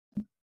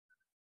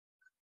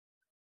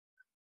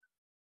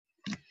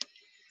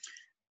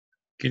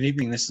Good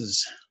evening. This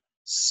is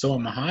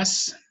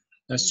Soamahas,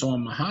 the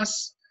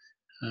Soamahas,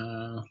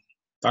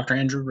 Dr.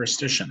 Andrew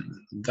Greszczyszyn,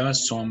 the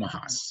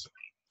Soamahas.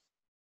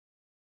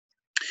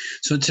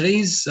 So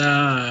today's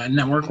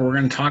network, we're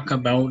going to talk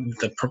about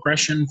the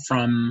progression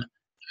from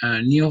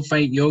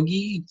neophyte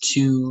yogi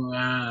to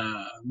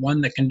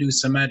one that can do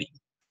Samadhi.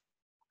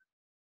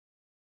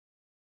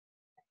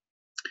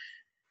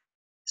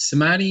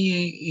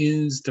 Samadhi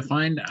is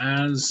defined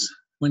as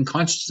when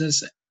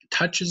consciousness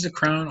touches the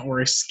crown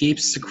or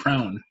escapes the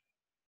crown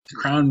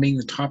being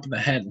the top of the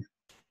head.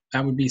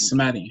 That would be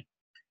Samadhi.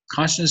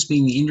 Consciousness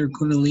being the inner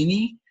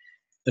Kundalini,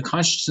 the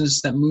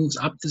consciousness that moves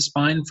up the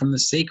spine from the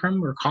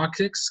sacrum or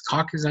coccyx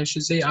I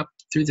should say, up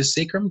through the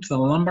sacrum to the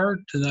lumbar,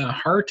 to the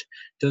heart,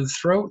 to the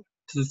throat,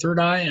 to the third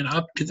eye, and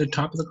up to the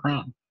top of the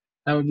crown.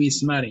 That would be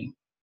Samadhi.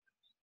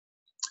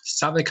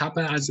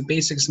 Savikapa as the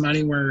basic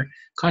Samadhi where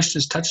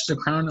consciousness touches the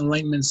crown,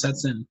 enlightenment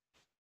sets in.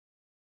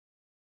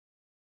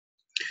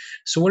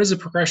 So what is the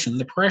progression?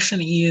 The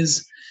progression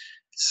is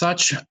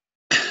such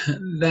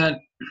that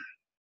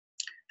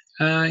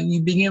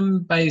you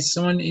begin by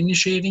someone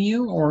initiating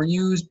you or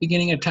you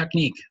beginning a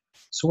technique.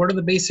 So what are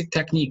the basic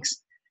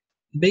techniques?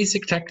 The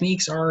basic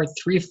techniques are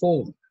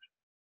threefold.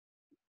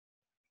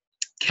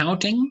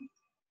 Counting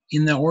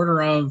in the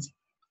order of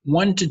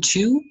 1 to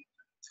 2,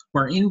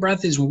 where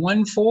in-breath is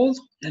 1-fold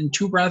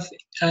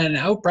and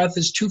out-breath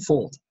is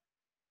 2-fold.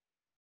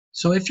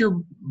 So if you're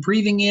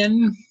breathing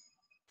in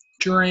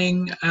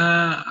during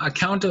a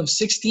count of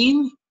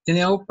 16, then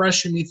the out-breath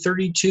should be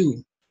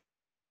 32.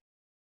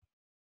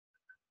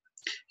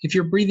 If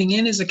you're breathing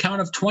in is a count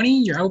of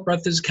 20, your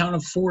out-breath is a count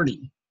of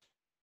 40.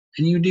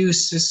 And you do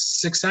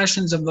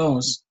successions of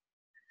those.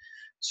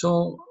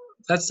 So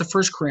that's the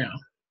first Kriya.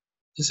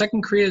 The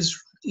second Kriya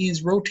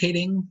is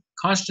rotating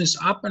consciousness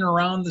up and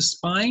around the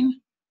spine,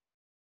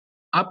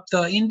 up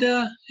the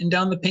Inda and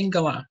down the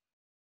Pingala.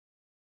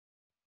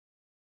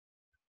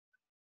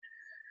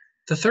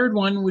 The third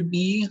one would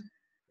be,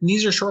 and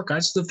these are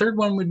shortcuts, the third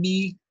one would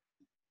be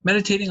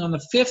meditating on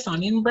the 5th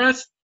on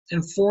in-breath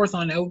and 4th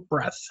on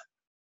out-breath.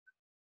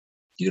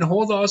 You can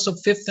hold also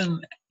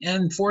 5th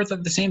and 4th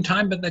at the same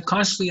time, but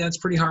consciously that's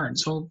pretty hard.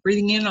 So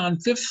breathing in on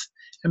 5th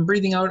and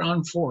breathing out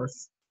on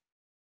 4th.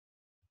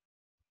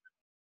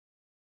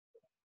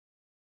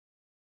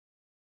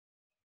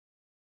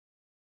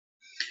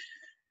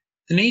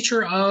 The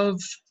nature of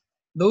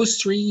those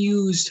three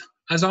used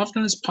as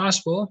often as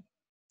possible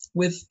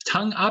with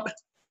tongue up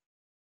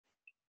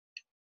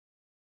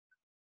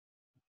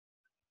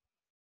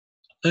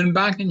and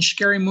back in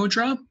Shikari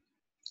Mudra,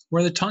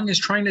 where the tongue is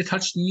trying to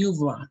touch the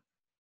uvula.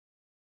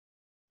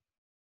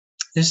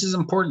 This is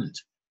important.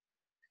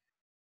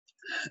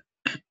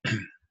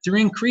 Through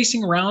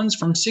increasing rounds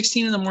from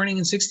 16 in the morning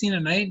and 16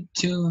 at night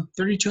to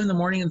 32 in the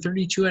morning and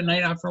 32 at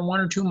night after 1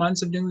 or 2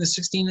 months of doing the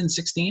 16 and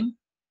 16,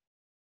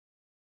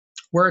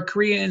 where a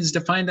Kriya is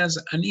defined as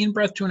an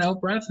in-breath to an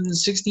out-breath, and the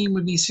 16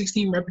 would be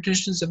 16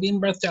 repetitions of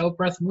in-breath to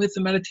out-breath with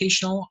the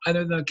meditational,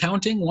 either the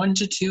counting 1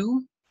 to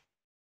 2,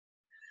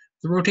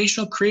 the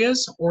rotational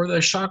Kriyas, or the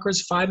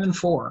chakras 5 and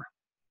 4.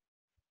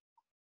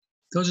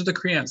 Those are the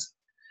Kriyas.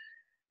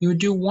 You would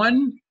do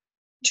 1,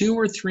 2,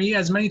 or 3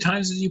 as many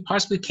times as you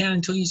possibly can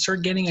until you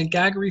start getting a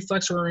gag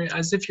reflex or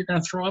as if you're going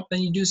to throw up.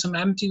 Then you do some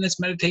emptiness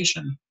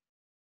meditation.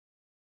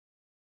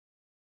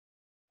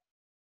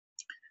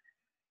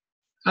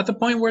 At the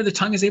point where the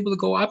tongue is able to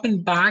go up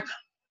and back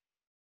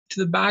to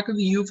the back of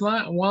the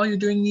uvula while you're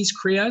doing these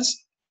Kriyas,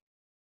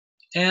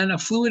 and a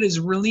fluid is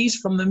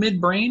released from the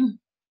midbrain,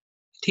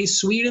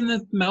 tastes sweet in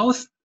the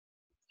mouth.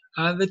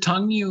 The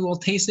tongue, you will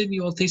taste it,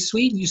 you will taste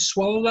sweet. You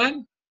swallow that,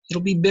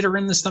 it'll be bitter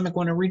in the stomach.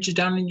 When it reaches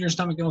down into your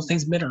stomach, it will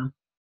taste bitter.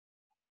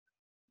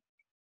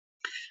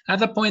 At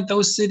that point,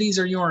 those cities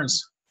are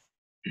yours.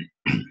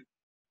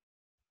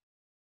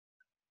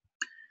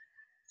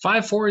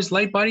 5-4 is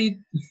light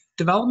body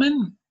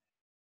development.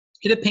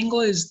 Ida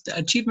Pingala is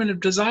achievement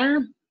of desire.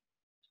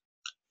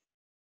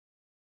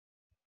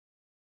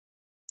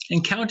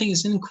 And counting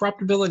is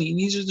incorruptibility.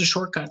 These are the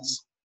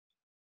shortcuts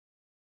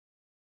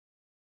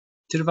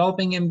to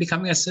developing and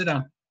becoming a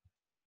siddha.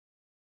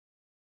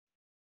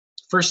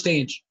 First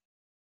stage.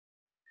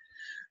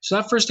 So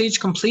that first stage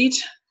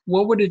complete,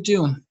 what would it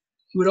do?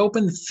 It would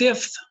open the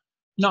 5th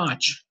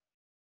notch.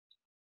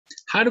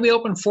 How do we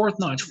open 4th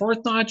notch?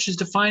 4th notch is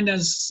defined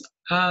as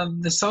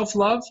the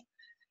self-love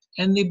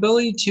and the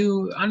ability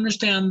to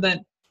understand that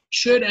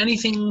should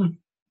anything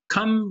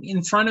come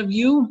in front of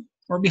you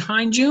or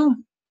behind you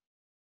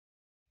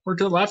or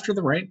to the left or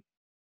the right,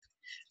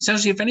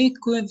 essentially, if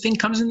anything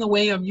comes in the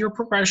way of your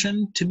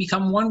progression to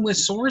become one with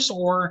Source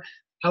or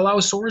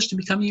allow Source to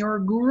become your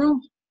guru,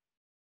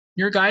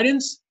 your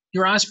guidance,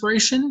 your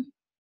aspiration,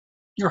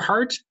 your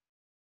heart,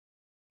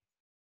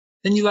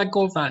 then you let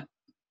go of that.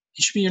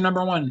 It should be your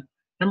number one.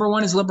 Number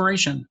one is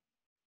liberation.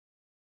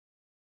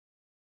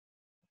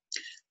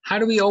 How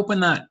do we open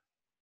that?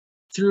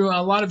 Through a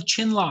lot of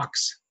chin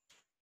locks.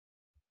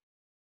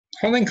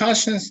 Holding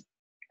consciousness,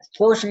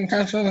 forcing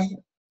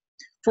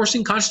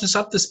consciousness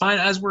up the spine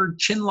as we're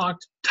chin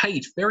locked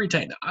tight, very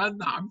tight,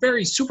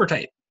 very super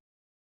tight.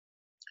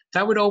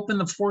 That would open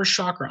the fourth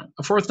chakra,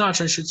 a fourth notch,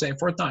 I should say,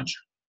 fourth notch.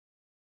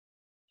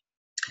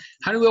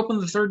 How do we open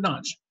the third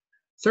notch?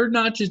 Third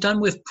notch is done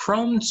with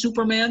prone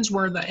Supermans,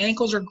 where the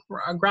ankles are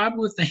grabbed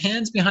with the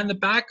hands behind the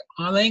back,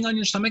 laying on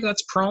your stomach.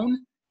 That's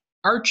prone,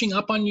 arching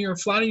up on your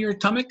flat of your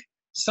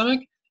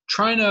stomach,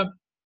 trying to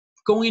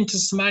go into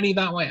Samadhi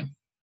that way.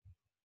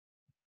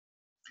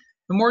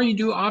 The more you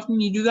do, often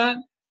you do that,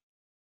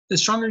 the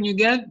stronger you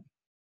get,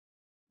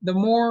 the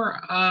more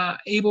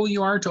able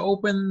you are to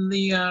open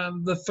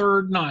the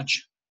third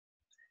notch.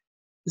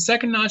 The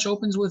second notch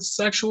opens with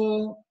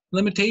sexual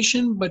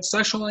limitation, but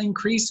sexual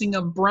increasing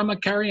of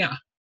Brahmacharya.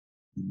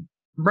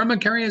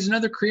 Brahmacharya is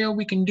another kriya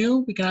we can do.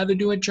 We can either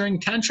do it during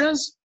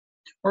tantras,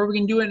 or we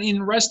can do it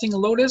in resting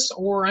lotus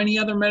or any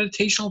other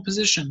meditational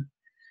position,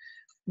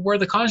 where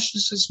the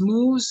consciousness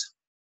moves.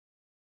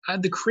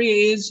 The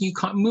kriya is you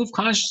move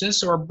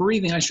consciousness, or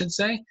breathing, I should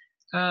say,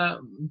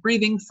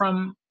 breathing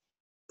from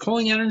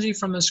pulling energy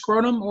from the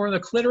scrotum or the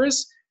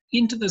clitoris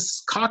into the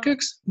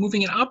coccyx,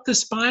 moving it up the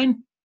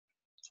spine,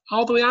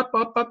 all the way up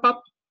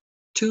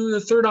to the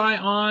third eye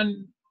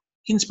on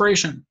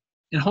inspiration,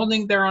 and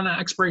holding there on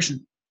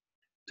expiration.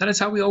 That is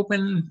how we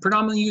open,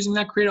 predominantly using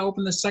that kriya to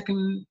open the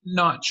second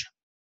notch.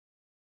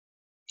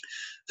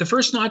 The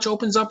first notch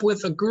opens up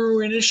with a guru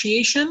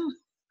initiation.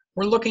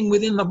 We're looking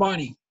within the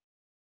body.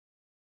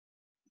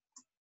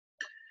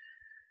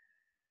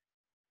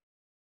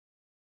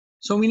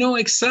 So we know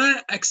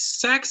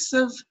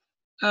excessive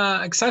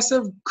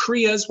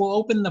kriyas will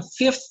open the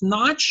fifth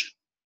notch.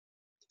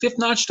 Fifth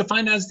notch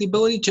defined as the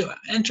ability to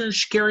enter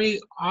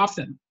shikari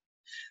often.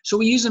 So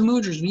we use the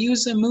mudras. We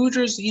use the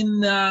mudras in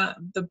the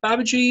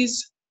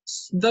Babaji's,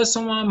 the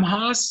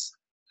Samahas,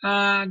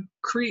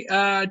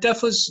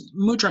 Deathless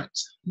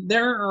Mudras.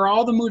 There are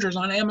all the mudras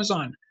on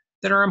Amazon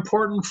that are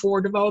important for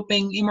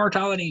developing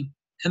immortality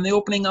and the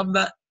opening of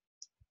the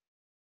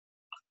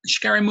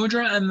Shikari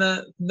Mudra and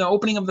the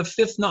opening of the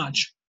fifth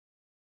notch.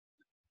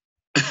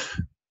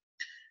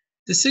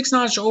 The sixth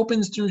notch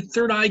opens through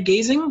third eye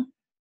gazing.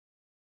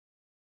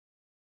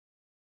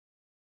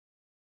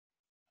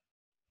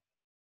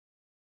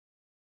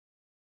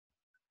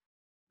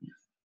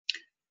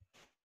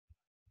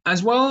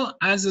 As well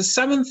as the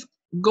seventh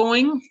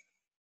going,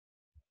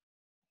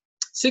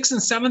 sixth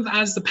and seventh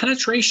as the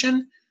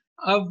penetration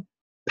of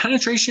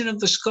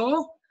the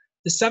skull,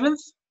 the seventh,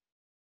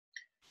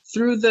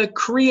 through the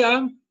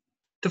kriya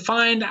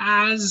defined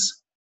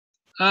as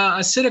a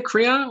siddha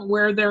kriya,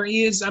 where there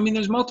is,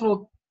 there's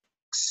multiple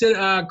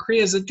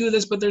kriyas that do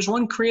this, but there's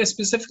one kriya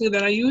specifically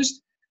that I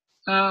used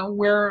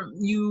where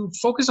you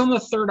focus on the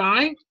third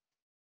eye,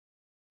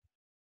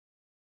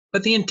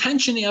 but the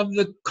intention of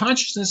the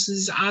consciousness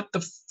is at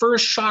the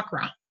first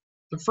chakra,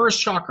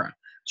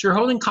 So you're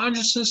holding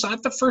consciousness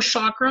at the first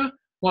chakra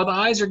while the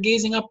eyes are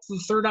gazing up the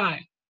third eye.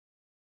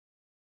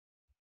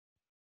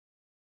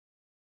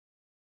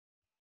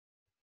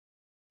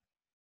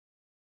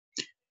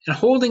 And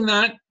holding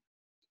that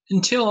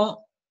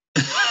until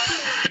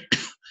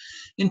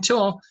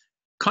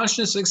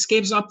consciousness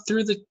escapes up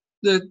through the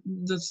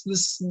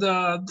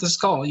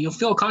skull. You'll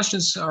feel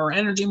consciousness or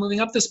energy moving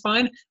up the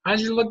spine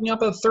as you're looking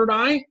up at the third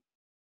eye,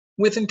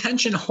 with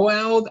intention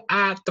held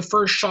at the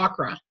first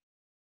chakra,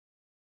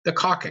 the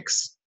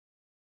coccyx.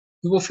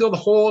 You will feel the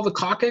whole of the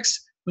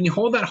coccyx. When you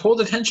hold that, hold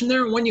attention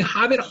there. When you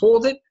have it,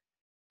 hold it.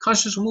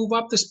 Consciousness will move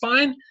up the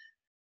spine,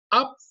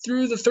 up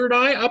through the third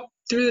eye, up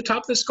through the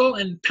top of the skull,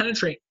 and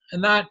penetrate.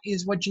 And that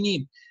is what you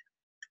need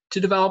to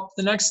develop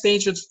the next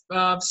stage of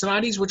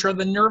samadhis, which are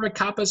the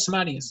Nirvikapa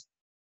samadhis.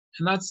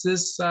 And that's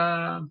this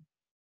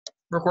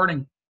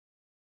recording.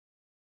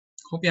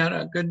 Hope you had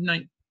a good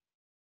night.